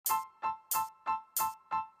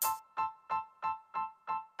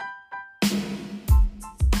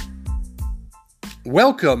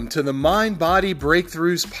Welcome to the Mind Body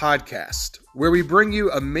Breakthroughs podcast, where we bring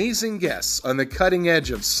you amazing guests on the cutting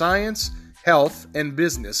edge of science, health, and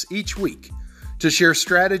business each week to share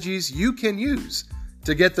strategies you can use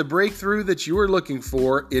to get the breakthrough that you are looking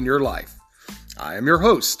for in your life. I am your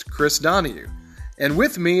host, Chris Donahue, and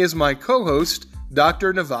with me is my co-host,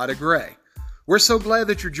 Dr. Nevada Gray. We're so glad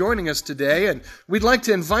that you're joining us today, and we'd like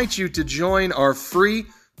to invite you to join our free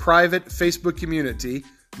private Facebook community,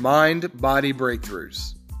 Mind Body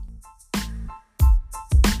Breakthroughs.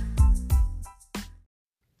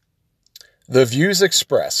 The views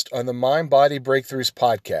expressed on the Mind Body Breakthroughs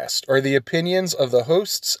podcast are the opinions of the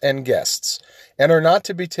hosts and guests and are not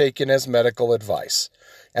to be taken as medical advice,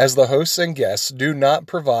 as the hosts and guests do not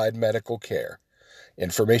provide medical care.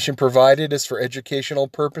 Information provided is for educational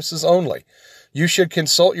purposes only. You should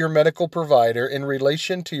consult your medical provider in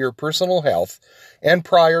relation to your personal health and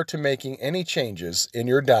prior to making any changes in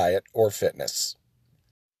your diet or fitness.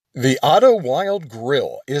 The Otto Wild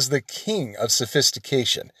Grill is the king of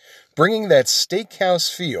sophistication, bringing that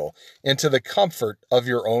steakhouse feel into the comfort of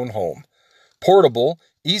your own home. Portable,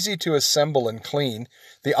 easy to assemble and clean,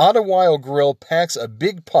 the Otto Wild Grill packs a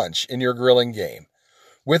big punch in your grilling game.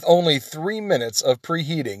 With only 3 minutes of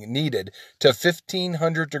preheating needed to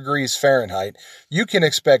 1500 degrees Fahrenheit, you can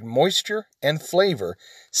expect moisture and flavor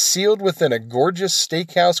sealed within a gorgeous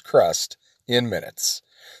steakhouse crust in minutes.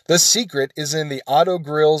 The secret is in the Otto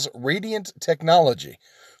Grill's radiant technology,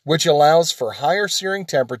 which allows for higher searing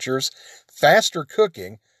temperatures, faster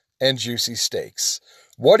cooking, and juicy steaks.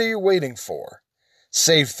 What are you waiting for?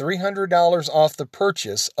 Save $300 off the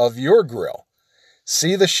purchase of your grill.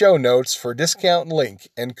 See the show notes for discount link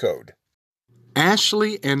and code.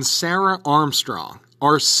 Ashley and Sarah Armstrong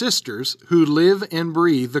are sisters who live and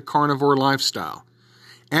breathe the carnivore lifestyle.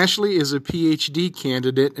 Ashley is a PhD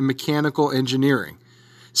candidate in mechanical engineering.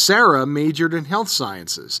 Sarah majored in health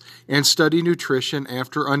sciences and studied nutrition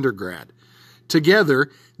after undergrad. Together,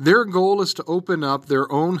 their goal is to open up their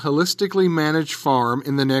own holistically managed farm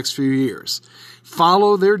in the next few years.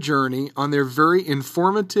 Follow their journey on their very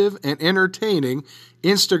informative and entertaining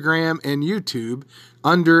Instagram and YouTube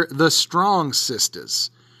under The Strong Sisters.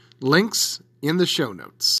 Links in the show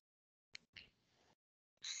notes.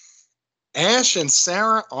 Ash and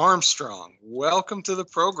Sarah Armstrong, welcome to the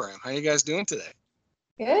program. How are you guys doing today?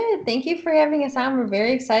 Good. Thank you for having us on. We're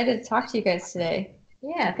very excited to talk to you guys today.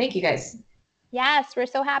 Yeah, thank you guys. Yes, we're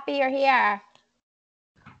so happy you're here.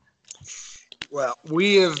 Well,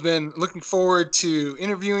 we have been looking forward to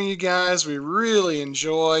interviewing you guys. We really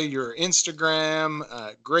enjoy your Instagram,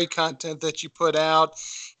 great content that you put out,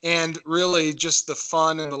 and really just the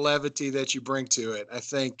fun and the levity that you bring to it. I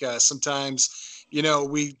think sometimes,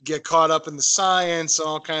 we get caught up in the science,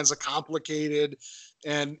 all kinds of complicated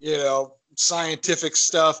and, scientific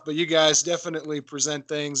stuff, but you guys definitely present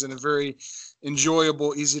things in a very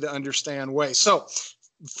enjoyable, easy to understand way. So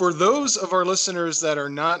for those of our listeners that are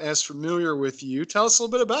not as familiar with you, tell us a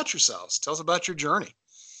little bit about yourselves. Tell us about your journey.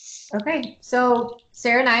 Okay, so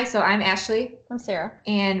Sarah and I'm Ashley. I'm Sarah.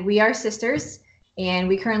 And we are sisters, and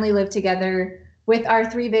we currently live together with our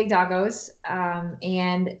 3 big doggos.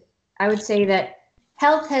 And I would say that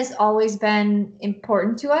health has always been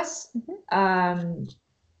important to us.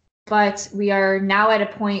 But we are now at a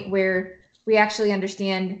point where we actually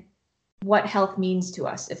understand what health means to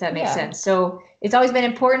us, if that makes sense. So it's always been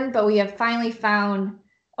important, but we have finally found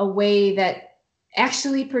a way that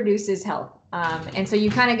actually produces health. And so you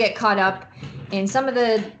kind of get caught up in some of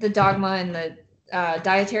the dogma and the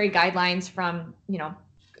dietary guidelines from,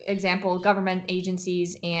 example, government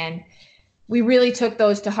agencies. And we really took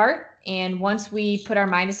those to heart. And once we put our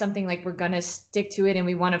mind to something, like, we're going to stick to it and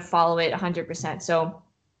we want to follow it 100%. So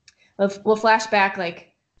we'll flash back,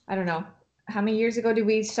 I don't know, how many years ago did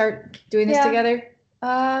we start doing this together?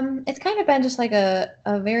 It's kind of been just like a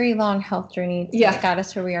very long health journey that got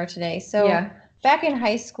us where we are today. So back in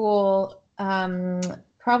high school,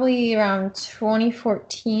 probably around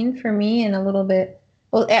 2014 for me, and a little bit.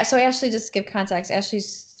 Well, so Ashley, just to give context,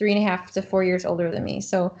 Ashley's 3.5 to 4 years older than me.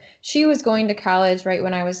 So she was going to college right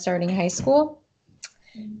when I was starting high school.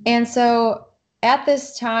 And so at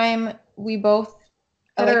this time, we both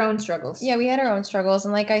had our own struggles. Yeah, we had our own struggles.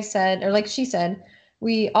 And like I said, or like she said,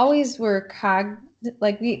 we always were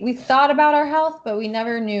we thought about our health, but we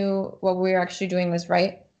never knew what we were actually doing was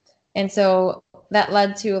right. And so that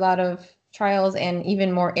led to a lot of trials and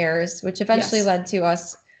even more errors, which eventually led to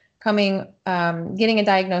us getting a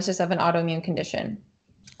diagnosis of an autoimmune condition.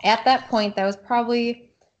 At that point, that was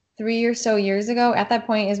probably 3 or so years ago. At that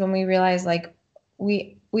point is when we realized,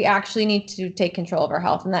 we actually need to take control of our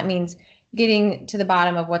health. And that means getting to the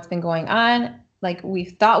bottom of what's been going on like we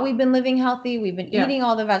thought we've been living healthy. We've been eating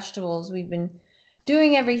all the vegetables. We've been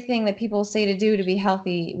doing everything that people say to do to be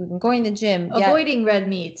healthy. We've been going to the gym. Avoiding red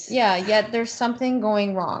meat. Yeah, yet there's something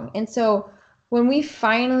going wrong. And so when we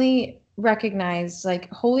finally recognize, like,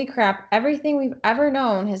 holy crap, everything we've ever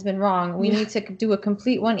known has been wrong. We need to do a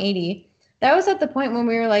complete 180. That was at the point when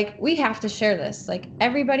we were like, we have to share this. Like,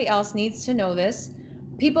 everybody else needs to know this.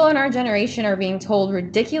 People in our generation are being told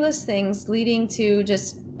ridiculous things, leading to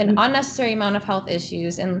just an unnecessary amount of health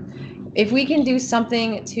issues. And if we can do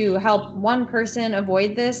something to help one person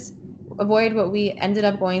avoid what we ended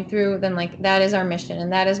up going through, then like that is our mission.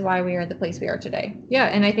 And that is why we are at the place we are today. Yeah.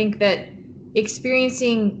 And I think that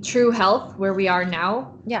experiencing true health where we are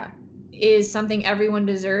now is something everyone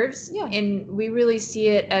deserves. Yeah. And we really see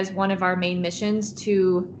it as one of our main missions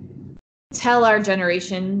to tell our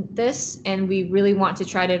generation this, and we really want to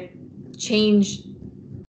try to change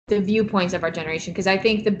the viewpoints of our generation, because I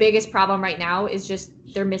think the biggest problem right now is just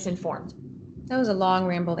they're misinformed. That was a long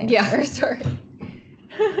rambled answer. Yeah. Sorry.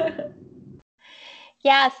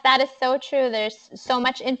 Yes, that is so true. There's so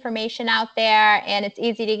much information out there, and it's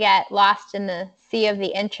easy to get lost in the sea of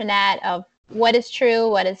the internet of what is true,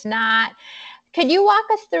 what is not. Could you walk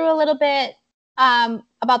us through a little bit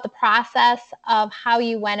about the process of how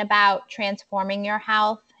you went about transforming your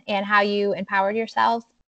health and how you empowered yourselves?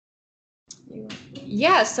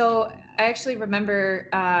 Yeah, so I actually remember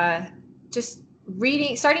just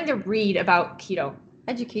starting to read about keto.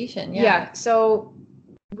 Education, yeah. So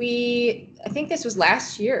I think this was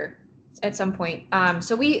last year at some point.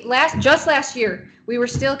 So last year, we were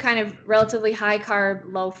still kind of relatively high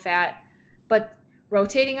carb, low fat, but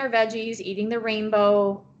rotating our veggies, eating the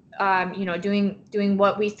rainbow, doing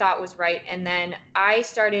what we thought was right. And then I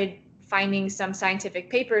started finding some scientific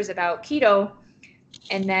papers about keto,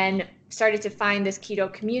 and then started to find this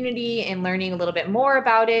keto community and learning a little bit more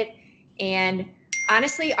about it. And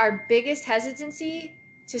honestly, our biggest hesitancy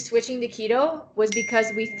to switching to keto was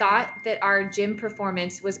because we thought that our gym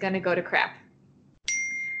performance was going to go to crap.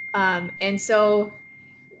 And so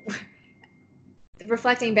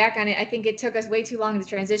reflecting back on it, I think it took us way too long to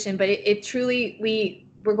transition, but it truly, we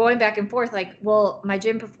were going back and forth like, well, my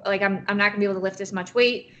gym, like I'm not gonna be able to lift as much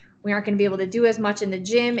weight. We aren't gonna be able to do as much in the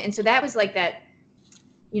gym. And so that was like that,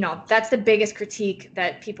 that's the biggest critique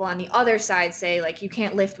that people on the other side say, like, you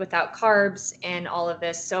can't lift without carbs and all of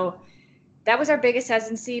this. So that was our biggest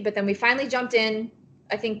hesitancy. But then we finally jumped in,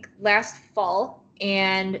 I think last fall,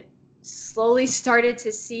 and slowly started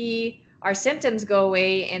to see our symptoms go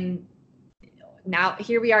away. And now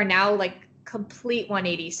here we are now, like complete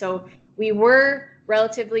 180. So we were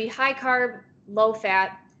relatively high carb, low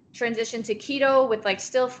fat, transitioned to keto with like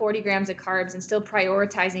still 40 grams of carbs and still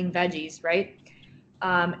prioritizing veggies, right?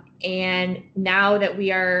 And now that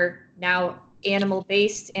we are now animal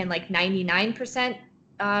based and like 99%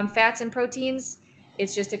 fats and proteins,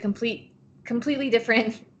 it's just a completely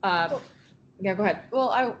different. Yeah, go ahead.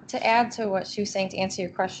 Well, to add to what she was saying, to answer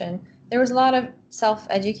your question, there was a lot of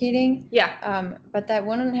self-educating. Yeah. But that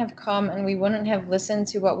wouldn't have come, and we wouldn't have listened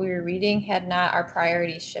to what we were reading had not our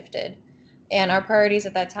priorities shifted. And our priorities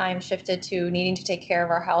at that time shifted to needing to take care of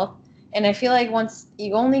our health. And I feel like once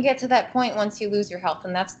you only get to that point once you lose your health,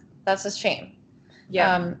 and that's a shame.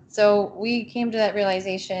 Yeah. So we came to that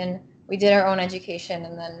realization. We did our own education,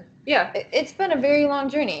 and then it's been a very long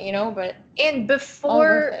journey, but and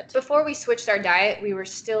before we switched our diet, we were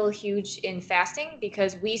still huge in fasting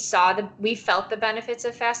because we felt the benefits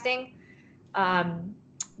of fasting,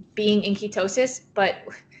 being in ketosis. But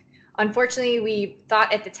unfortunately, we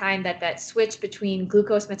thought at the time that switch between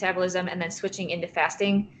glucose metabolism and then switching into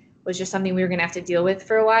fasting was just something we were going to have to deal with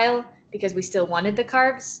for a while because we still wanted the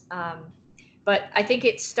carbs. But I think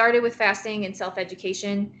it started with fasting and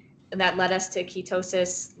self-education, and that led us to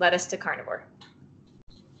ketosis, led us to carnivore.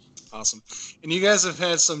 Awesome. And you guys have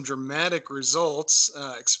had some dramatic results,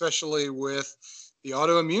 especially with the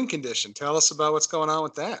autoimmune condition. Tell us about what's going on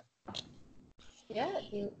with that. Yeah,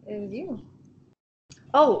 it was you.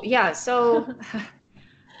 Oh, yeah. So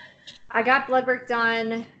I got blood work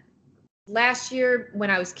done last year when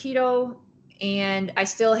I was keto, and I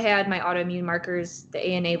still had my autoimmune markers, the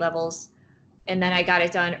ANA levels. And then I got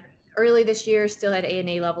it done early this year, still had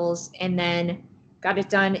ANA levels, and then got it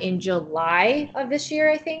done in July of this year,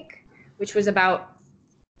 I think, which was about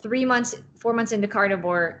 4 months into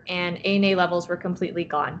carnivore, and ANA levels were completely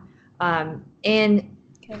gone. And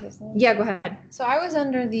yeah, go ahead. So I was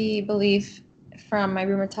under the belief from my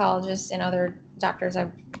rheumatologist and other doctors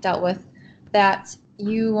I've dealt with that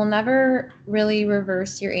you will never really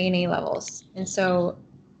reverse your ANA levels. And so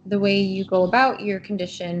the way you go about your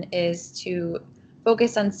condition is to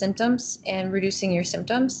focus on symptoms and reducing your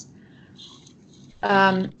symptoms.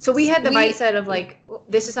 So we had the mindset of like,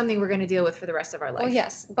 this is something we're going to deal with for the rest of our life. Well,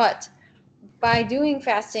 yes, but by doing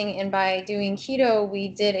fasting and by doing keto, we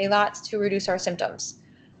did a lot to reduce our symptoms.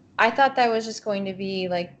 I thought that was just going to be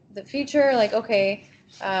like the future, like, okay,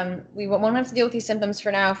 we won't have to deal with these symptoms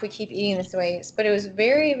for now if we keep eating this way. But it was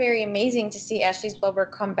very, very amazing to see Ashley's blood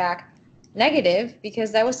work come back negative,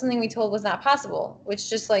 because that was something we told was not possible, which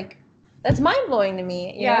just like, that's mind blowing to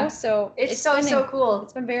me, you know? So it's so cool.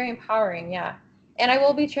 It's been very empowering. Yeah. And I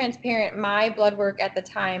will be transparent. My blood work at the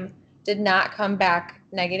time did not come back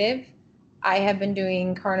negative. I have been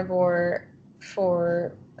doing carnivore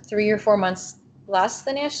for 3 or 4 months less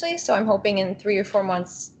than Ashley. So I'm hoping in 3 or 4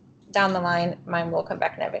 months down the line, mine will come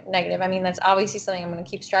back negative. I mean, that's obviously something I'm going to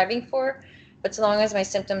keep striving for. But so long as my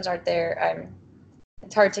symptoms aren't there,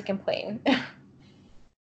 it's hard to complain.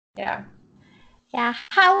 Yeah. Yeah.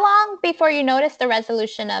 How long before you noticed the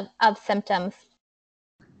resolution of symptoms?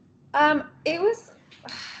 It was.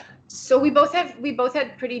 So we both had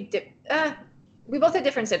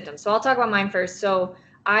different symptoms. So I'll talk about mine first. So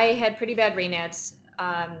I had pretty bad Raynaud's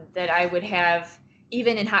that I would have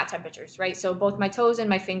even in hot temperatures, right? So both my toes and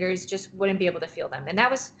my fingers just wouldn't be able to feel them. And that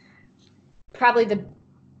was probably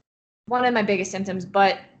one of my biggest symptoms.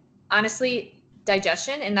 But honestly,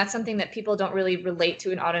 digestion, and that's something that people don't really relate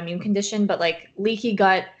to an autoimmune condition, but like leaky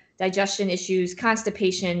gut, digestion issues,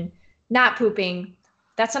 constipation, not pooping,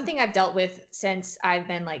 that's something I've dealt with since I've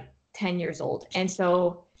been like 10 years old. And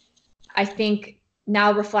so I think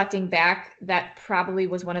now reflecting back, that probably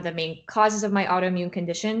was one of the main causes of my autoimmune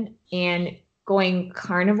condition. And going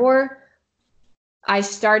carnivore, I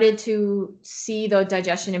started to see those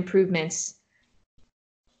digestion improvements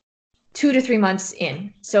 2 to 3 months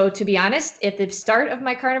in. So to be honest, at the start of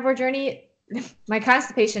my carnivore journey, my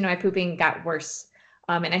constipation and my pooping got worse.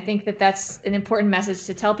 And I think that that's an important message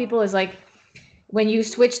to tell people is like, when you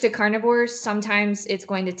switch to carnivore, sometimes it's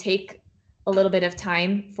going to take a little bit of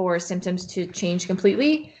time for symptoms to change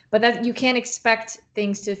completely, but that you can't expect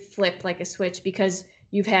things to flip like a switch because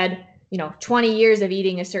you've had, 20 years of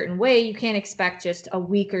eating a certain way. You can't expect just a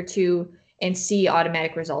week or two and see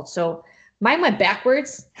automatic results. So mine went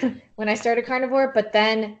backwards when I started carnivore, but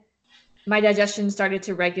then my digestion started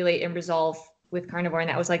to regulate and resolve with carnivore. And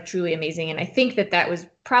that was like truly amazing. And I think that was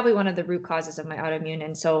probably one of the root causes of my autoimmune.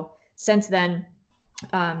 And so since then,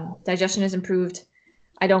 digestion has improved.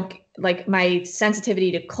 I don't like my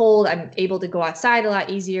sensitivity to cold. I'm able to go outside a lot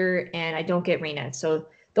easier and I don't get Raynaud's. So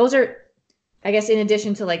those are, I guess, in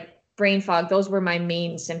addition to like brain fog, those were my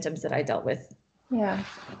main symptoms that I dealt with. Yeah.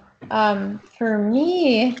 For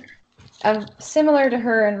me, similar to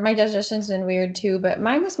her, and my digestion's been weird too, but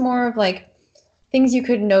mine was more of like things you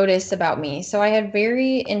could notice about me. So I had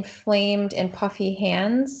very inflamed and puffy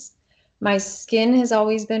hands. My skin has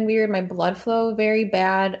always been weird. My blood flow very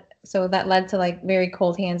bad. So that led to like very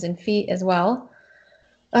cold hands and feet as well.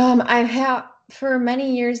 I've had for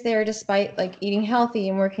many years there, despite like eating healthy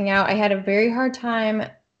and working out, I had a very hard time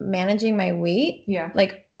managing my weight. Yeah.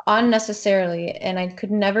 Like unnecessarily. And I could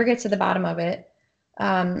never get to the bottom of it.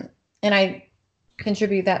 And I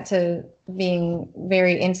contribute that to being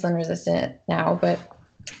very insulin resistant now. But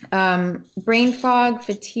brain fog,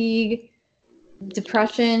 fatigue,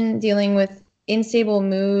 depression, dealing with unstable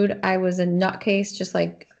mood. I was a nutcase, just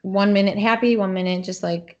like 1 minute happy, 1 minute just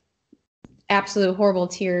like absolute horrible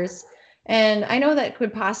tears. And I know that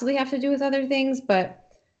could possibly have to do with other things, but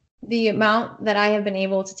the amount that I have been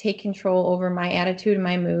able to take control over my attitude and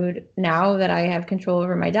my mood now that I have control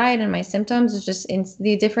over my diet and my symptoms is just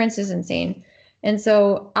the difference is insane. And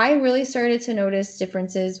so I really started to notice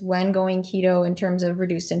differences when going keto in terms of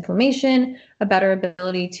reduced inflammation, a better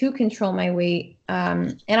ability to control my weight.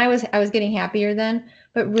 And I was getting happier then,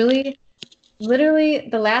 but really, literally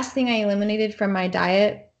the last thing I eliminated from my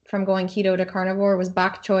diet from going keto to carnivore was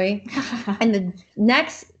bok choy. And the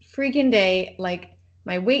next freaking day, like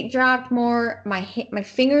my weight dropped more. My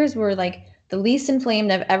fingers were like the least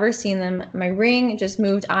inflamed I've ever seen them. My ring just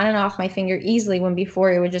moved on and off my finger easily when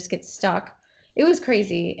before it would just get stuck. It was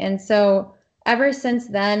crazy. And so ever since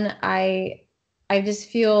then, I just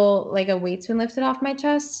feel like a weight's been lifted off my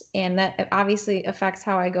chest, and that obviously affects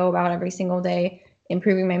how I go about every single day,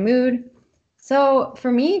 improving my mood. So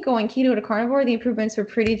for me, going keto to carnivore, the improvements were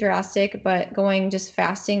pretty drastic, but going just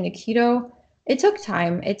fasting to keto, it took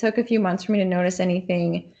time. It took a few months for me to notice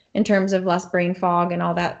anything in terms of less brain fog and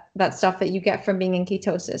all that stuff that you get from being in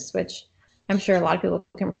ketosis, which I'm sure a lot of people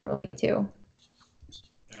can relate to.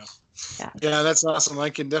 Yeah, that's awesome. I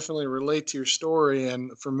can definitely relate to your story.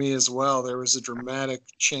 And for me as well, there was a dramatic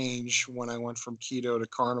change when I went from keto to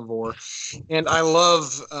carnivore. And I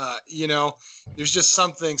love, there's just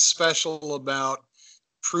something special about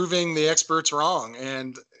proving the experts wrong,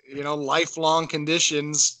 and lifelong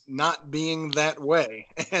conditions not being that way.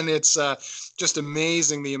 And it's just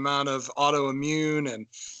amazing the amount of autoimmune and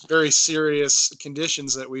very serious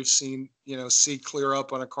conditions that we've seen see clear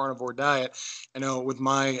up on a carnivore diet. I know with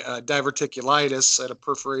my diverticulitis, I had a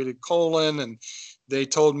perforated colon, and they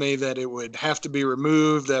told me that it would have to be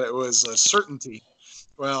removed, that it was a certainty.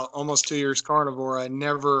 Well, almost 2 years carnivore, I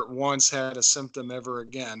never once had a symptom ever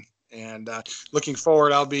again. And looking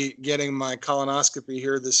forward, I'll be getting my colonoscopy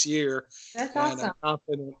here this year. That's awesome. And I'm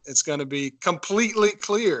confident it's going to be completely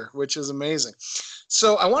clear, which is amazing.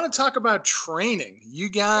 So I want to talk about training. You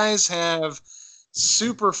guys have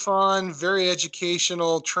super fun, very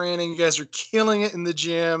educational training. You guys are killing it in the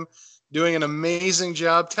gym, doing an amazing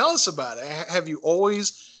job. Tell us about it. Have you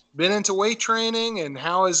always been into weight training, and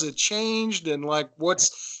how has it changed, and like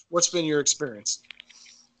what's been your experience?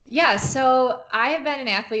 Yeah, so I have been an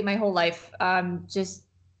athlete my whole life, just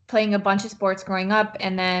playing a bunch of sports growing up,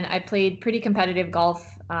 and then I played pretty competitive golf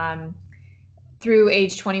through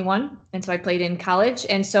age 21, and so I played in college.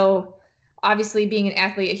 And so obviously being an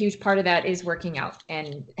athlete, a huge part of that is working out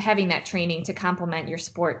and having that training to complement your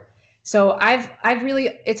sport. So I've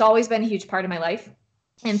really, it's always been a huge part of my life.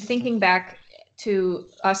 And thinking back to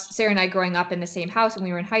us, Sarah and I, growing up in the same house when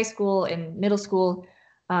we were in high school and middle school,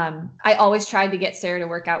 I always tried to get Sarah to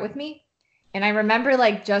work out with me. And I remember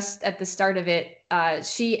like just at the start of it,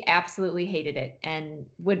 she absolutely hated it and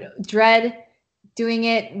would dread doing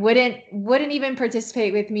it, wouldn't even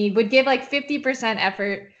participate with me, would give like 50%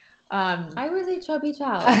 effort. I was a chubby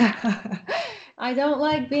child. I don't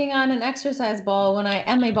like being on an exercise ball when I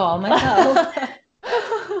am a ball myself.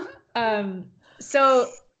 So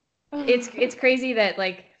it's crazy that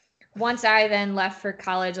like once I then left for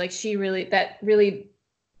college, like that really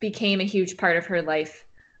became a huge part of her life.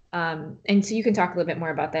 And so you can talk a little bit more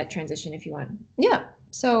about that transition if you want. Yeah.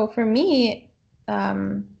 So for me,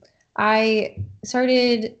 I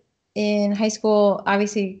started in high school,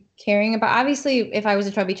 obviously obviously if I was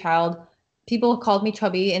a chubby child, people called me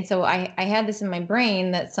chubby. And so I had this in my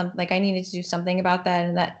brain that I needed to do something about that.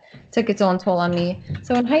 And that took its own toll on me.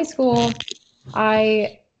 So in high school,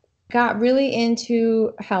 I got really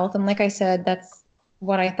into health. And like I said, that's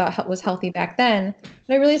what I thought was healthy back then.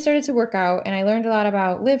 But I really started to work out, and I learned a lot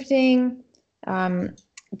about lifting,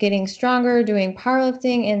 getting stronger, doing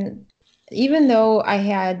powerlifting. And even though I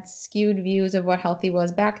had skewed views of what healthy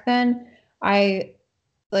was back then, I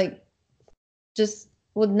just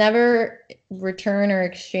would never return or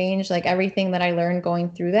exchange like everything that I learned going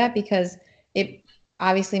through that, because it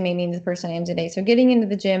obviously made me the person I am today. So getting into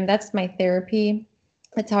the gym, that's my therapy.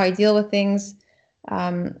 That's how I deal with things.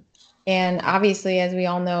 And obviously, as we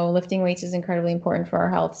all know, lifting weights is incredibly important for our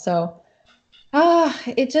health. So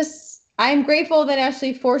I'm grateful that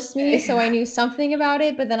Ashley forced me so I knew something about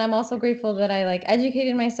it. But then I'm also grateful that I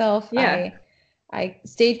educated myself. Yeah. I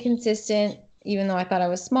stayed consistent, even though I thought I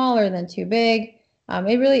was smaller than too big.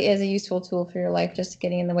 It really is a useful tool for your life, just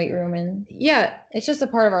getting in the weight room. And yeah, it's just a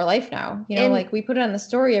part of our life now. We put it on the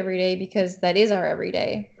story every day because that is our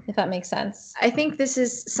everyday, if that makes sense. I think this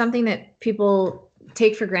is something that people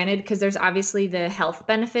take for granted because there's obviously the health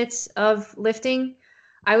benefits of lifting.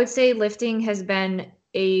 I would say lifting has been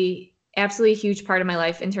a absolutely huge part of my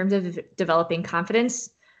life in terms of developing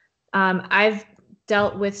confidence. I've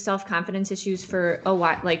dealt with self-confidence issues for a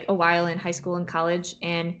while in high school and college,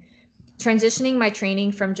 and transitioning my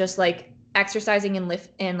training from just exercising and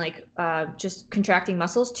lift and just contracting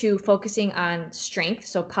muscles to focusing on strength,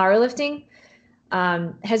 so powerlifting,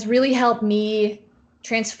 has really helped me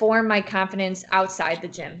transform my confidence outside the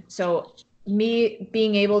gym. So me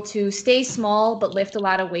being able to stay small but lift a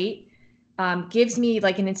lot of weight gives me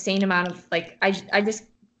an insane amount of I just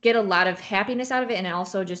get a lot of happiness out of it, and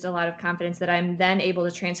also just a lot of confidence that I'm then able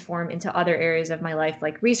to transform into other areas of my life,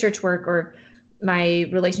 like research work or my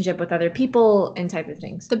relationship with other people and type of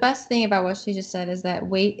things. The best thing about what she just said is that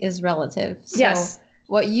weight is relative. So yes.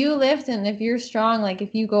 What you lift, and if you're strong,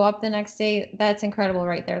 if you go up the next day, that's incredible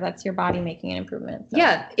right there. That's your body making an improvement. So.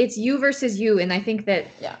 Yeah, it's you versus you. And I think that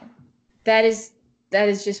that is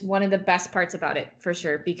just one of the best parts about it, for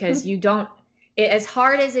sure, because you don't, as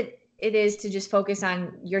hard as it is to just focus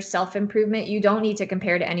on your self-improvement, you don't need to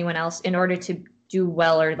compare to anyone else in order to do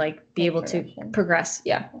well or be able to progress.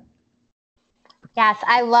 Yeah. Yes,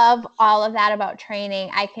 I love all of that about training.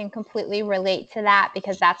 I can completely relate to that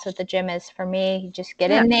because that's what the gym is for me. You just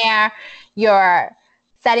get in there, you're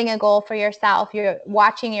setting a goal for yourself, you're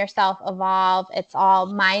watching yourself evolve. It's all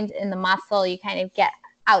mind in the muscle. You kind of get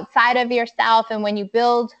outside of yourself. And when you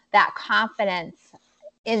build that confidence,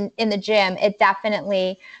 in the gym, it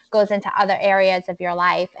definitely goes into other areas of your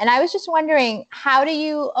life. And I was just wondering, how do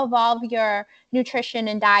you evolve your nutrition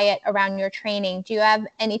and diet around your training? Do you have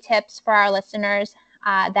any tips for our listeners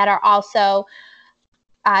that are also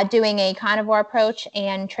doing a carnivore approach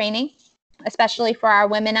and training, especially for our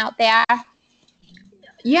women out there?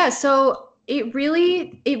 Yeah, so it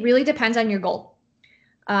really depends on your goal.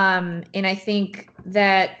 And I think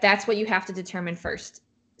that's what you have to determine first.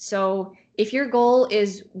 So if your goal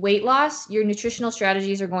is weight loss, your nutritional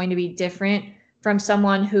strategies are going to be different from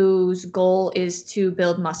someone whose goal is to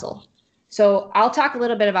build muscle. So I'll talk a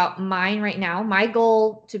little bit about mine right now. My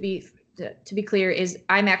goal, to be clear, is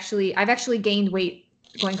I've actually gained weight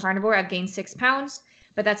going carnivore. I've gained 6 pounds,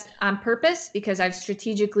 but that's on purpose because I've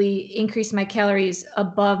strategically increased my calories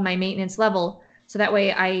above my maintenance level. So that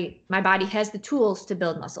way my body has the tools to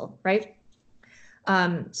build muscle, right?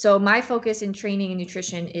 So my focus in training and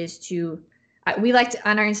nutrition is on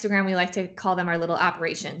our Instagram, we like to call them our little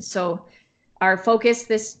operations. So our focus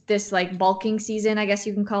this like bulking season, I guess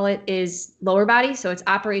you can call it, is lower body. So it's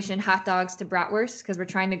Operation Hot Dogs to Bratwurst, because we're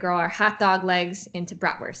trying to grow our hot dog legs into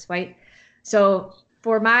bratwurst, right? So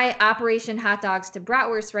for my Operation Hot Dogs to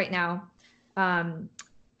Bratwurst right now,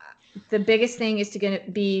 the biggest thing is to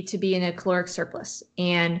be in a caloric surplus.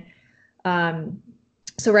 And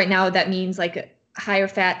so right now that means like higher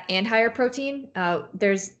fat and higher protein.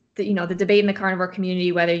 There's the debate in the carnivore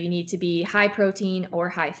community whether you need to be high protein or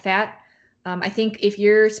high fat. I think if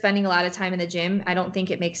you're spending a lot of time in the gym, I don't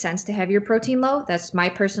think it makes sense to have your protein low. That's my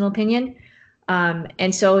personal opinion.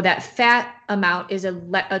 And so that fat amount is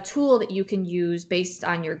a tool that you can use based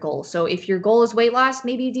on your goal. So if your goal is weight loss,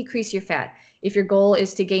 maybe decrease your fat. If your goal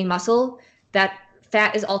is to gain muscle, that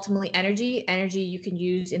fat is ultimately energy you can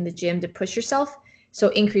use in the gym to push yourself. So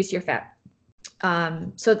increase your fat.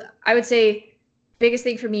 So I would say biggest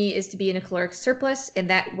thing for me is to be in a caloric surplus. And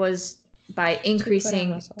that was by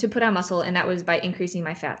increasing to put on muscle. And that was by increasing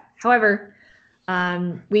my fat. However,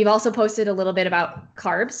 we've also posted a little bit about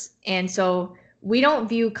carbs. And so we don't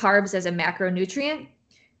view carbs as a macronutrient.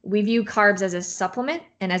 We view carbs as a supplement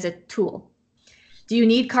and as a tool. Do you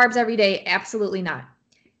need carbs every day? Absolutely not.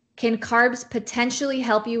 Can carbs potentially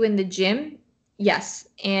help you in the gym? Yes.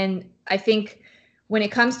 And I think when it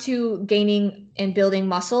comes to gaining and building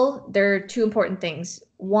muscle, there are two important things.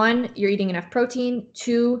 One, you're eating enough protein.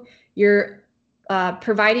 Two, you're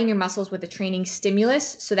providing your muscles with a training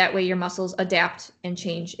stimulus, so that way your muscles adapt and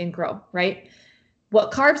change and grow, right?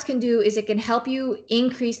 What carbs can do is it can help you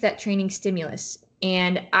increase that training stimulus.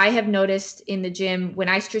 And I have noticed in the gym, when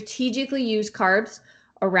I strategically use carbs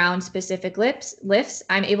around specific lifts,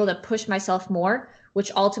 I'm able to push myself more,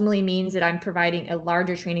 which ultimately means that I'm providing a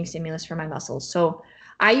larger training stimulus for my muscles. So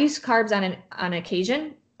I use carbs on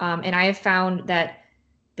occasion, and I have found that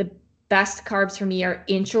the best carbs for me are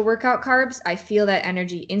intra-workout carbs. I feel that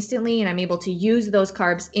energy instantly, and I'm able to use those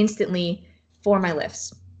carbs instantly for my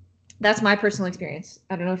lifts. That's my personal experience.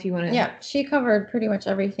 I don't know if you want to. Yeah, she covered pretty much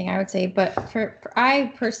everything, I would say. But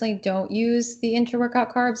I personally don't use the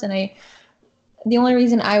intra-workout carbs, and the only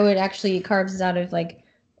reason I would actually eat carbs is out of like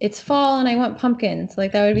it's fall and I want pumpkins.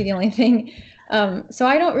 Like that would be the only thing. So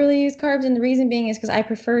I don't really use carbs, and the reason being is because I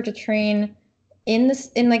prefer to train in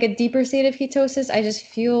like a deeper state of ketosis. I just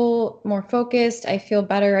feel more focused. I feel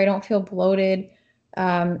better. I don't feel bloated,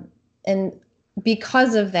 and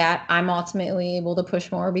because of that, I'm ultimately able to push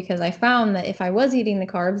more, because I found that if I was eating the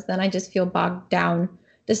carbs, then I just feel bogged down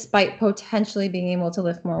despite potentially being able to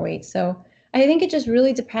lift more weight. So I think it just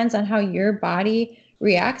really depends on how your body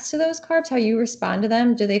reacts to those carbs, how you respond to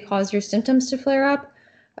them. Do they cause your symptoms to flare up?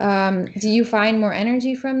 Do you find more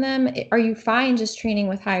energy from them? Are you fine just training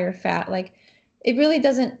with higher fat? Like it really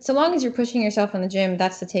doesn't, so long as you're pushing yourself in the gym,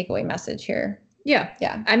 that's the takeaway message here. Yeah.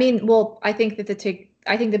 I mean, well, I think that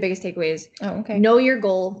the biggest takeaway is okay. Know your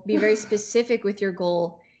goal, be very specific with your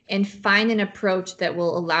goal, and find an approach that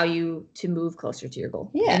will allow you to move closer to your goal.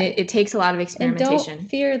 Yeah. And it takes a lot of experimentation. And don't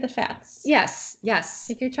fear the fats. Yes.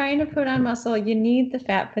 If you're trying to put on muscle, you need the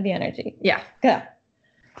fat for the energy. Yeah. Good.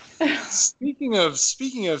 Speaking of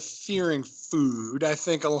fearing food, I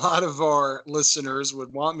think a lot of our listeners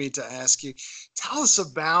would want me to ask you, tell us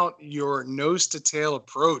about your nose to tail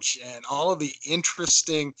approach and all of the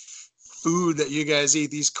interesting food that you guys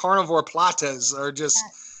eat. These carnivore platas are just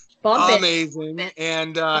amazing.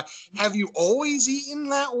 And have you always eaten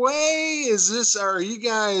that way? Are you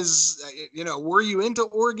guys, were you into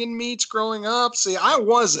organ meats growing up? See, I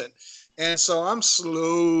wasn't. And so I'm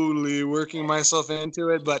slowly working myself into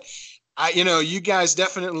it, but you guys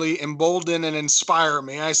definitely embolden and inspire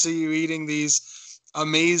me. I see you eating these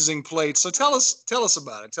amazing plates. So tell us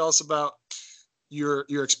about it. Tell us about your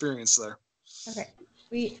experience there. Okay.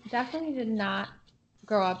 We definitely did not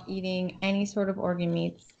grow up eating any sort of organ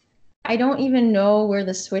meats. I don't even know where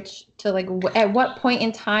the switch to like at what point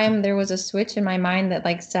in time there was a switch in my mind that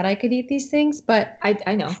like said I could eat these things, but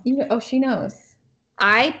I know. Oh, she knows.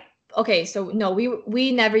 Okay, so no,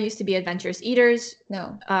 we never used to be adventurous eaters.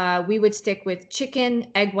 No. We would stick with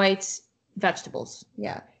chicken, egg whites, vegetables.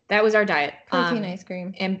 Yeah. That was our diet. Protein ice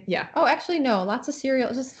cream. And yeah. Oh, actually no, lots of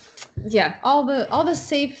cereal. Just yeah. All the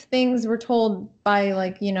safe things we're told by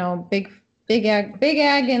like, you know, big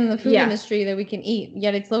ag in the food industry that we can eat,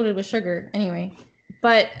 yet it's loaded with sugar anyway.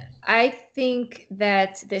 But I think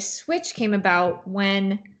that this switch came about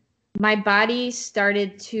when my body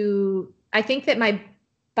started to, I think that my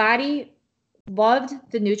body loved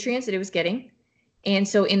the nutrients that it was getting. And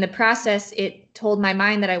so in the process, it told my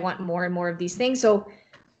mind that I want more and more of these things. So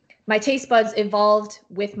my taste buds evolved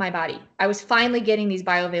with my body. I was finally getting these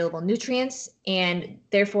bioavailable nutrients, and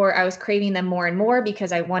therefore I was craving them more and more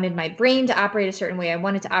because I wanted my brain to operate a certain way. I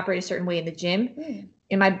wanted to operate a certain way in the gym.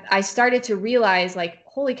 And I started to realize, like,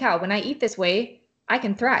 holy cow, when I eat this way, I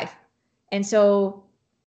can thrive. And so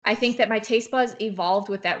I think that my taste buds evolved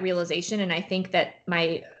with that realization. And I think that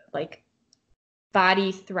my like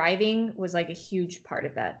body thriving was like a huge part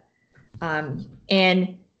of that.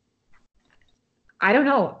 And I don't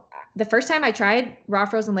know. The first time I tried raw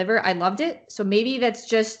frozen liver, I loved it. So maybe that's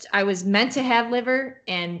just, I was meant to have liver,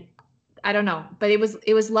 and I don't know, but it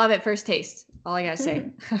was love at first taste. All I gotta say.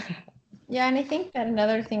 Yeah. And I think that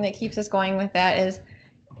another thing that keeps us going with that is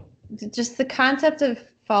just the concept of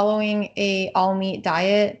following a all meat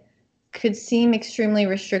diet could seem extremely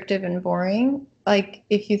restrictive and boring. Like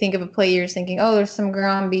if you think of a plate, you're thinking, oh, there's some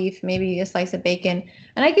ground beef, maybe a slice of bacon.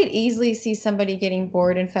 And I could easily see somebody getting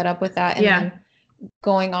bored and fed up with that and then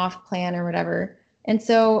going off plan or whatever. And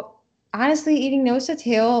so honestly, eating nose to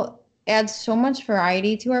tail adds so much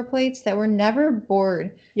variety to our plates that we're never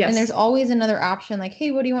bored. Yes. And there's always another option like,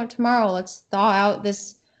 hey, what do you want tomorrow? Let's thaw out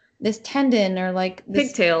this tendon or like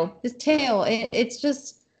this tail. It's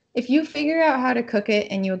just, if you figure out how to cook it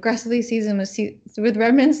and you aggressively season with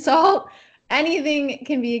Redmond salt, anything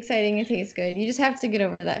can be exciting and taste good. You just have to get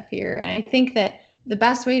over that fear. And I think that the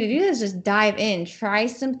best way to do this is just dive in, try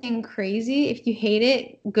something crazy. If you hate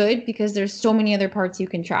it, good, because there's so many other parts you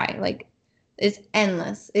can try. Like it's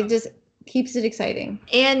endless. It just keeps it exciting.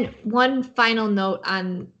 And one final note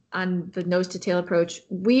on the nose to tail approach,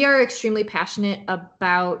 we are extremely passionate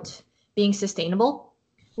about being sustainable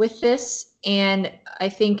with this. And I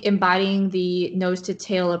think embodying the nose to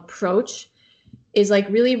tail approach is like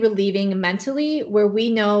really relieving mentally, where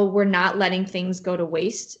we know we're not letting things go to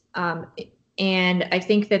waste. And I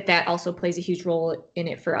think that also plays a huge role in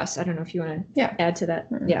it for us. I don't know if you want to add to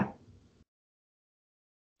that. Mm-hmm. Yeah.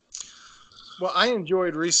 Well, I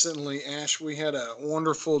enjoyed recently, Ash, we had a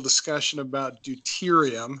wonderful discussion about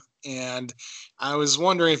deuterium, and I was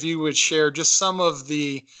wondering if you would share just some of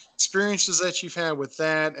the experiences that you've had with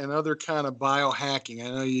that and other kind of biohacking.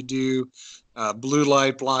 I know you do blue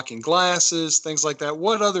light blocking glasses, things like that.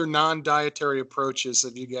 What other non-dietary approaches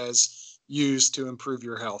have you guys used to improve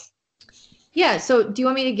your health? Yeah, so do you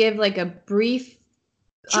want me to give like a brief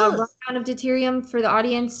rundown of deuterium for the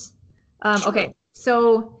audience? Sure. Okay,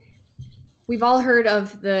 so we've all heard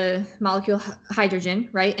of the molecule hydrogen,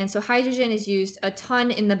 right? And so hydrogen is used a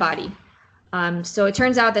ton in the body. So it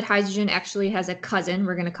turns out that hydrogen actually has a cousin,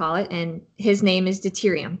 we're going to call it, and his name is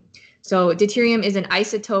deuterium. So deuterium is an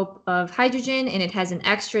isotope of hydrogen, and it has an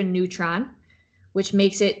extra neutron, which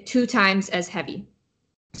makes it 2 times as heavy.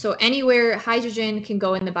 So anywhere hydrogen can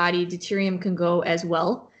go in the body, deuterium can go as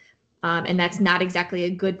well. And that's not exactly a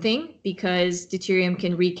good thing, because deuterium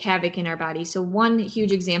can wreak havoc in our body. So one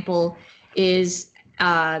huge example is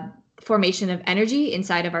formation of energy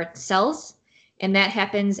inside of our cells. And that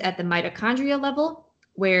happens at the mitochondria level,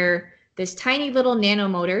 where this tiny little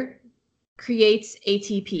nanomotor creates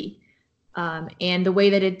ATP. And the way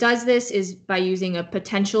that it does this is by using a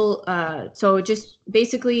potential. So just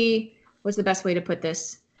basically, what's the best way to put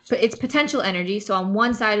this? It's potential energy. So on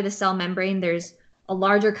one side of the cell membrane, there's a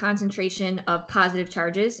larger concentration of positive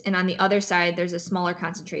charges. And on the other side, there's a smaller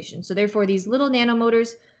concentration. So therefore, these little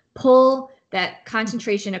nanomotors pull that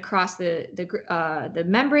concentration across the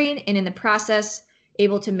membrane, and in the process,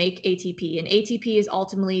 able to make ATP. And ATP is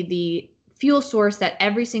ultimately the fuel source that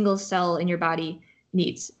every single cell in your body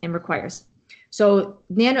needs and requires. So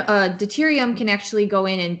deuterium can actually go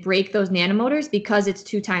in and break those nanomotors because it's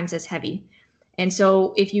 2 times as heavy. And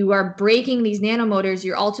so if you are breaking these nanomotors,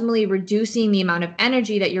 you're ultimately reducing the amount of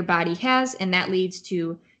energy that your body has, and that leads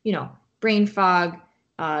to, brain fog,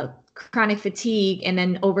 chronic fatigue, and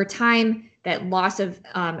then over time, that loss of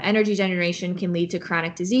energy generation can lead to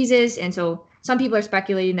chronic diseases. And so some people are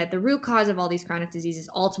speculating that the root cause of all these chronic diseases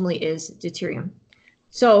ultimately is deuterium.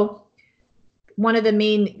 So one of the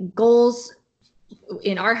main goals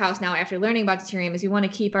in our house now, after learning about deuterium, is we want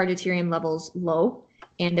to keep our deuterium levels low.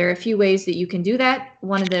 And there are a few ways that you can do that.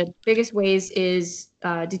 One of the biggest ways is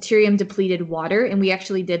deuterium depleted water. And we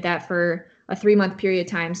actually did that for a 3-month period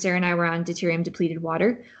of time. Sarah and I were on deuterium depleted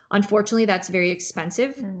water. Unfortunately, that's very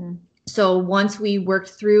expensive. Mm-hmm. So once we worked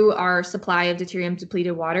through our supply of deuterium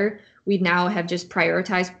depleted water, we now have just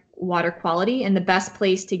prioritized water quality. And the best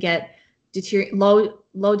place to get low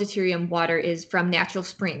deuterium water is from natural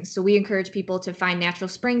springs. So we encourage people to find natural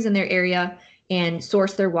springs in their area and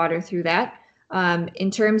source their water through that. In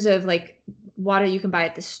terms of like water you can buy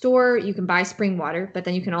at the store, you can buy spring water, but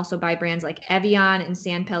then you can also buy brands like Evian and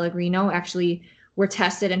San Pellegrino actually were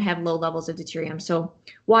tested and have low levels of deuterium. So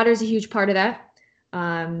water is a huge part of that.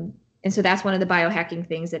 And so that's one of the biohacking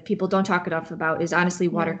things that people don't talk enough about is honestly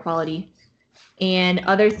water quality. And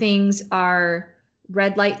other things are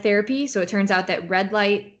red light therapy. So it turns out that red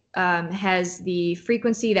light has the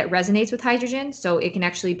frequency that resonates with hydrogen. So it can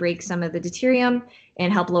actually break some of the deuterium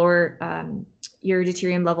and help lower your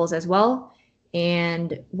deuterium levels as well.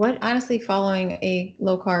 And what? Honestly, following a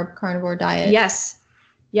low carb carnivore diet.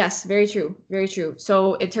 Yes, very true. Very true.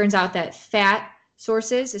 So it turns out that fat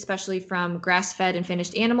sources, especially from grass-fed and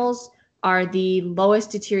finished animals, are the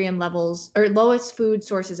lowest deuterium levels or lowest food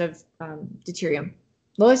sources of deuterium.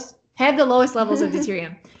 Have the lowest levels of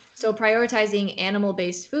deuterium. So prioritizing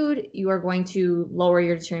animal-based food, you are going to lower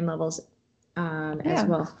your deuterium levels as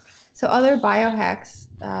well. So other biohacks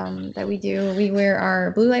that we do, we wear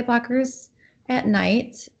our blue light blockers at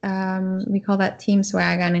night. We call that Team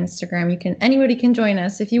Swag on Instagram. Anybody can join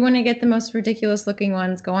us. If you want to get the most ridiculous looking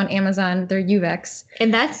ones, go on Amazon. They're Uvex.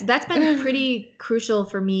 And that's been pretty crucial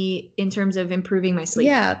for me in terms of improving my sleep.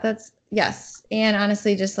 Yeah, yes. And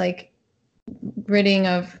honestly, just like ridding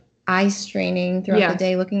of eye straining throughout the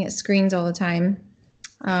day, looking at screens all the time.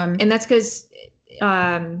 And that's because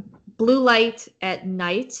blue light at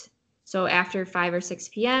night, so after 5 or 6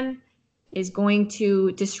 p.m., is going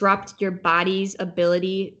to disrupt your body's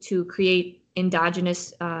ability to create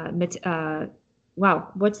endogenous, what's the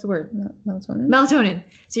word? Melatonin.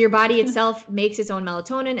 So your body itself makes its own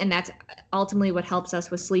melatonin, and that's ultimately what helps us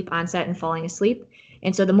with sleep onset and falling asleep.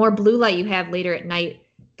 And so the more blue light you have later at night,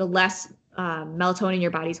 the less melatonin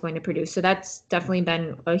your body's going to produce. So that's definitely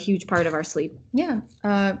been a huge part of our sleep. Yeah.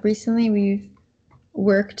 Recently we've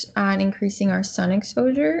worked on increasing our sun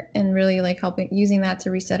exposure and really like using that to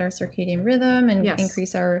reset our circadian rhythm and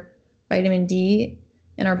increase our vitamin D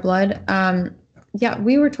in our blood.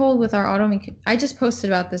 We were told with our autoimmune, I just posted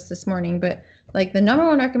about this morning, but like the number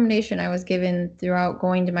one recommendation I was given throughout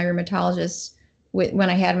going to my rheumatologist when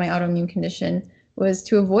I had my autoimmune condition was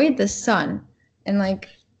to avoid the sun. And like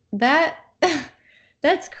that,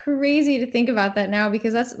 that's crazy to think about that now,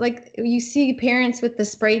 because that's like you see parents with the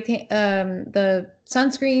the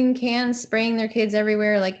sunscreen cans spraying their kids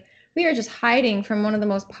everywhere. Like we are just hiding from one of the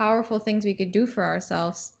most powerful things we could do for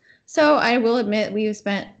ourselves. So I will admit we've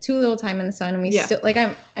spent too little time in the sun, and we still like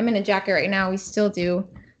I'm in a jacket right now. We still do.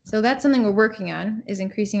 So that's something we're working on, is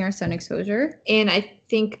increasing our sun exposure. And I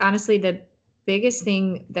think honestly the biggest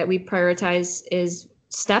thing that we prioritize is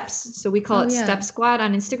steps. So we call it Step Squad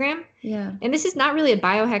on Instagram. Yeah. And this is not really a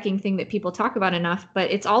biohacking thing that people talk about enough,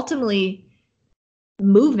 but it's ultimately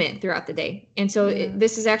movement throughout the day. And so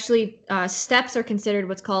this is actually steps are considered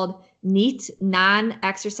what's called NEAT,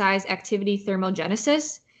 non-exercise activity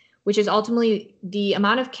thermogenesis, which is ultimately the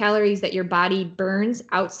amount of calories that your body burns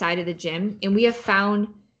outside of the gym. And we have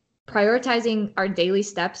found prioritizing our daily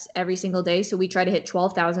steps every single day. So we try to hit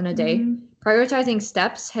 12,000 a day. Mm-hmm. Prioritizing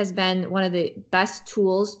steps has been one of the best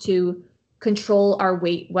tools to control our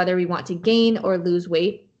weight, whether we want to gain or lose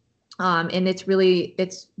weight. And it's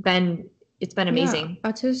been amazing.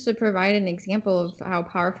 Yeah. Just to provide an example of how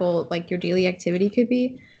powerful like your daily activity could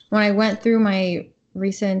be. When I went through my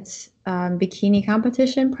recent bikini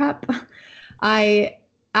competition prep,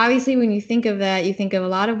 obviously when you think of that, you think of a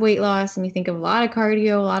lot of weight loss and you think of a lot of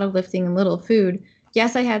cardio, a lot of lifting and little food.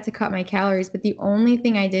 Yes, I had to cut my calories, but the only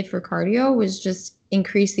thing I did for cardio was just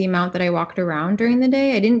increase the amount that I walked around during the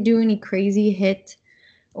day. I didn't do any crazy HIIT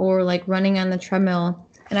or like running on the treadmill.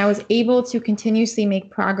 And I was able to continuously make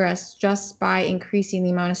progress just by increasing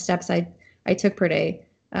the amount of steps I took per day.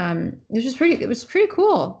 It was pretty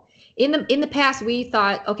cool. In the past, we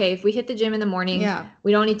thought, okay, if we hit the gym in the morning,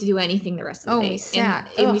 we don't need to do anything the rest of the day. We sat.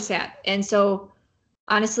 And we sat. And so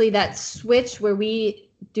honestly, that switch where we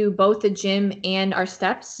do both the gym and our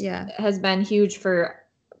steps has been huge for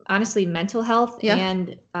honestly mental health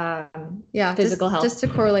and physical health. Just to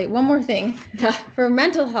correlate, one more thing. For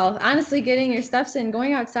mental health, honestly, getting your steps in,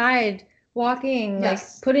 going outside, walking, like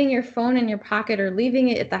putting your phone in your pocket or leaving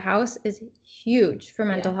it at the house is huge for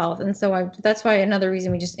mental health. And so that's why another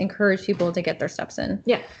reason we just encourage people to get their steps in.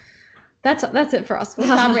 Yeah. That's it for us. We'll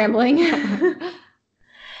stop rambling.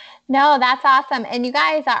 No, that's awesome. And you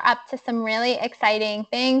guys are up to some really exciting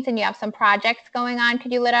things and you have some projects going on.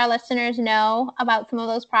 Could you let our listeners know about some of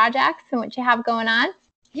those projects and what you have going on?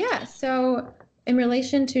 Yeah. So in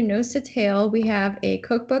relation to Nose to Tail, we have a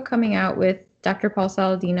cookbook coming out with Dr. Paul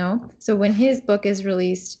Saladino. So when his book is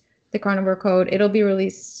released, The Carnivore Code, it'll be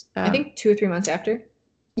released. I think 2 or 3 months after.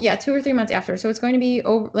 Yeah, 2 or 3 months after. So it's going to be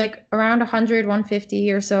over like around 100,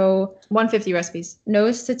 150 or so. 150 recipes.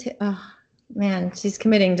 Nose to Tail. Oh, man, she's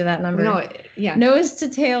committing to that number. No, yeah. Nose to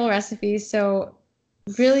Tail recipes. So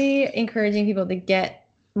really encouraging people to get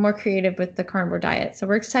more creative with the carnivore diet. So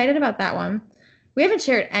we're excited about that one. We haven't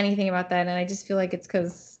shared anything about that, and I just feel like it's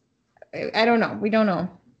because I don't know. We don't know.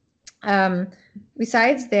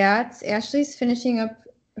 Besides that, Ashley's finishing up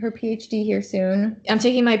her PhD here soon. I'm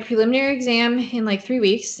taking my preliminary exam in like 3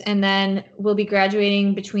 weeks, and then we'll be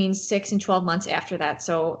graduating between 6 and 12 months after that.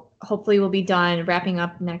 So hopefully we'll be done wrapping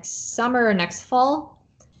up next summer or next fall.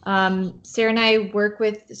 Sarah and I work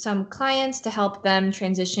with some clients to help them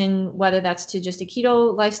transition, whether that's to just a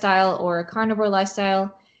keto lifestyle or a carnivore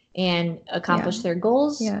lifestyle, and accomplish their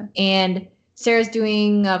goals. Yeah. And Sarah's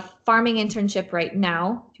doing a farming internship right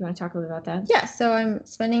now. Do you want to talk a little about that? Yeah. So I'm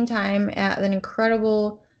spending time at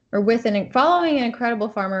following an incredible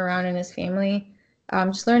farmer around and his family.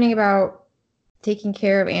 Just learning about taking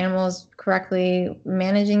care of animals correctly,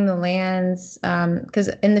 managing the lands. Because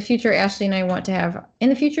in the future, Ashley and I want to have, in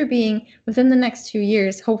the future being within the next 2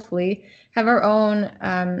 years, hopefully, have our own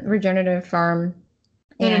regenerative farm.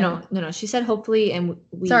 No. She said hopefully, and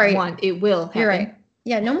it will happen. You're right.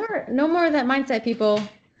 Yeah, no more of that mindset, people.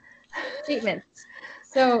 Statements.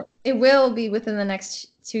 So it will be within the next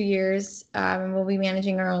 2 years. We'll be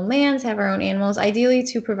managing our own lands, have our own animals, ideally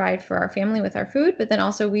to provide for our family with our food. But then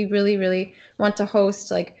also we really, really want to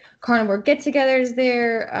host like carnivore get-togethers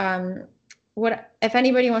there. If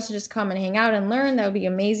anybody wants to just come and hang out and learn, that would be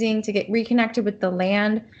amazing to get reconnected with the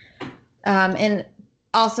land. And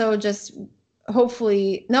also just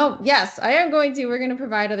hopefully, we're going to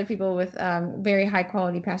provide other people with very high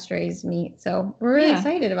quality pasture-raised meat. So we're really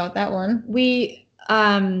excited about that one. We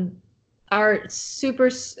are super,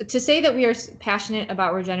 to say that we are passionate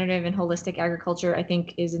about regenerative and holistic agriculture, I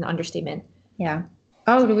think is an understatement. Yeah.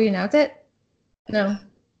 Oh, do we announce it? No.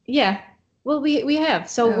 Yeah. Well, we have.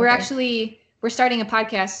 So we're starting a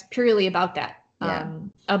podcast purely about that.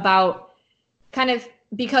 About kind of,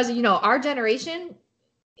 because, our generation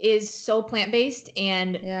is so plant-based,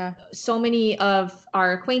 and so many of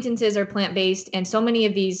our acquaintances are plant-based, and so many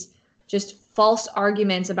of these just false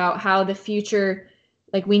arguments about how the future,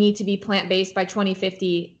 like we need to be plant-based by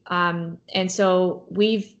 2050. And so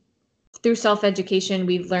through self-education,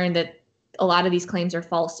 we've learned that a lot of these claims are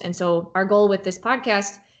false. And so our goal with this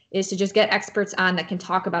podcast is to just get experts on that can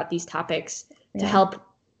talk about these topics to help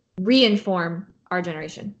re-inform our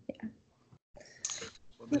generation. Yeah.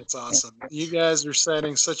 Well, that's awesome. You guys are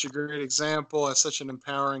setting such a great example and such an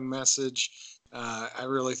empowering message. I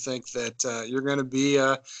really think that you're going to be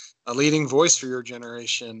a leading voice for your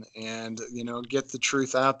generation, and get the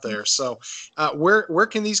truth out there. So where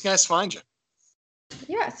can these guys find you?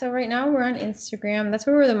 Yeah, so right now we're on Instagram. That's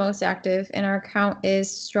where we're the most active, and our account is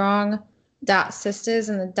strong.sistas,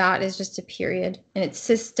 and the dot is just a period, and it's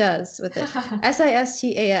sistas with it.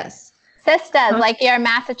 SISTAS. Sistas, like you're in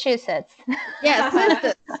Massachusetts. Yeah,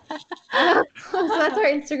 sistas. So that's our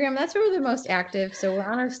Instagram. That's where we're the most active. So we're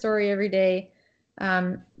on our story every day.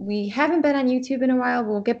 We haven't been on YouTube in a while.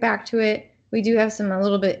 We'll get back to it. We do have a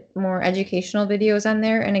little bit more educational videos on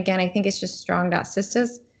there. And again, I think it's just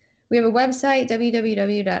strong.sistas. We have a website,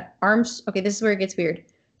 Okay, this is where it gets weird.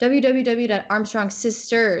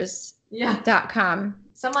 www.armstrongsisters.com.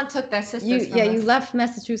 Someone took that sisters from us. You left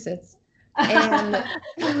Massachusetts. And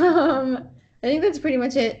I think that's pretty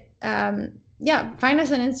much it. Find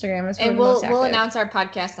us on Instagram. And we'll announce our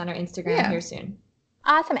podcast on our Instagram here soon.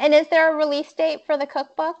 Awesome. And is there a release date for the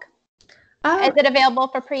cookbook? Is it available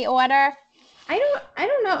for pre-order? I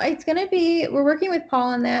don't know. It's going to be, we're working with Paul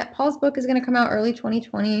on that. Paul's book is going to come out early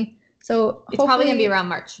 2020. So it's probably going to be around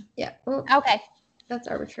March. Yeah. Well, okay. That's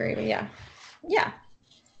arbitrary, but yeah. Yeah.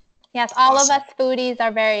 Yes, all of us foodies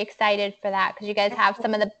are very excited for that because you guys have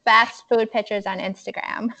some of the best food pictures on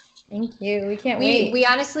Instagram. Thank you. We can't wait. We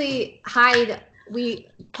honestly hide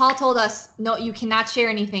Paul told us, no, you cannot share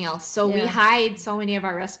anything else. So we hide so many of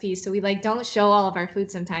our recipes. So we don't show all of our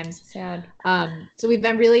food sometimes. Sad. So we've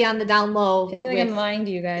been really on the down low. I feel like I'm lying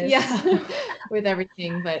to you guys. Yeah, with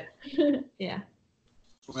everything, but yeah.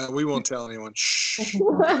 Well, we won't tell anyone. Shh.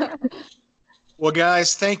 Well,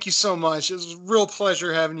 guys, thank you so much. It was a real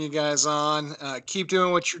pleasure having you guys on. Keep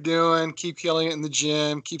doing what you're doing. Keep killing it in the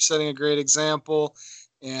gym. Keep setting a great example.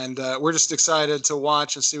 And we're just excited to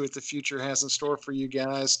watch and see what the future has in store for you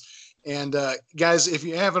guys. And guys, if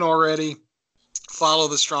you haven't already, follow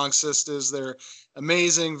the Strong Sisters. They're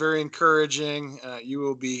amazing, very encouraging. You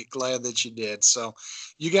will be glad that you did. So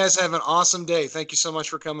you guys have an awesome day. Thank you so much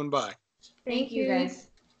for coming by. Thank you, guys.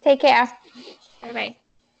 Take care. Bye-bye.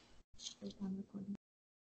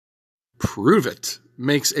 Prove It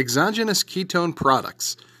makes exogenous ketone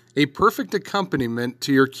products a perfect accompaniment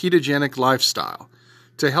to your ketogenic lifestyle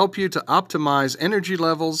to help you to optimize energy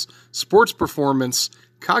levels, sports performance,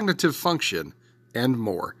 cognitive function, and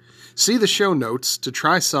more. See the show notes to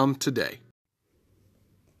try some today.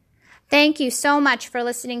 Thank you so much for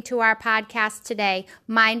listening to our podcast today,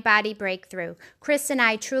 Mind Body Breakthrough. Chris and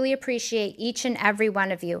I truly appreciate each and every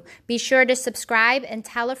one of you. Be sure to subscribe and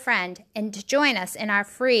tell a friend, and to join us in our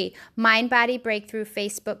free Mind Body Breakthrough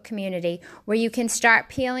Facebook community, where you can start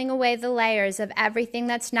peeling away the layers of everything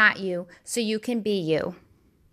that's not you so you can be you.